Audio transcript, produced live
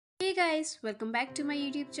guys, welcome back to my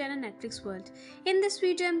YouTube channel Netflix World. In this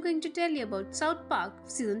video, I'm going to tell you about South Park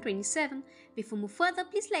Season 27. Before we move further,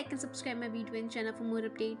 please like and subscribe my video and channel for more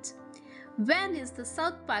updates. When is the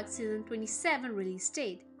South Park Season 27 release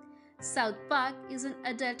date? South Park is an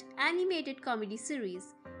adult animated comedy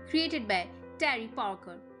series created by Terry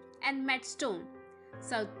Parker and Matt Stone.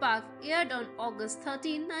 South Park aired on August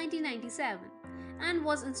 13, 1997 and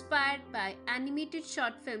was inspired by animated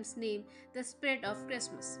short films named The Spirit of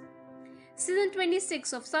Christmas. Season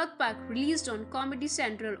 26 of South Park released on Comedy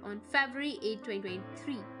Central on February 8,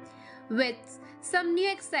 2023, with some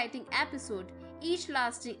new exciting episodes, each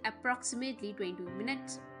lasting approximately 22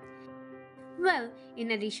 minutes. Well,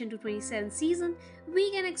 in addition to 27th season, we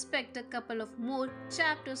can expect a couple of more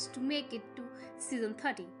chapters to make it to season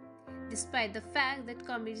 30. Despite the fact that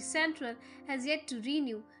Comedy Central has yet to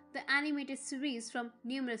renew the animated series from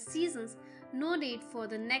numerous seasons, no date for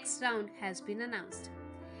the next round has been announced.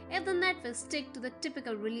 If the network stick to the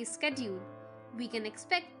typical release schedule, we can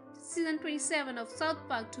expect season 27 of South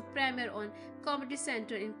Park to premiere on Comedy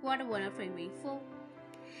Central in Q1 of 2024.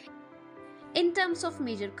 In terms of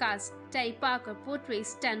major cast, Terry Parker portrays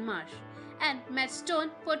Stan Marsh, and Matt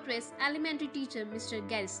Stone portrays elementary teacher Mr.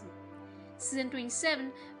 Garrison. Season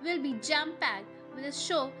 27 will be jam-packed with a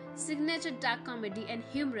show, signature dark comedy and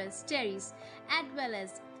humorous stories, as well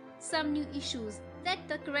as some new issues that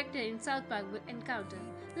the character in South Park will encounter.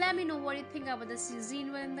 Let me know what you think about the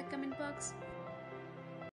season in the comment box.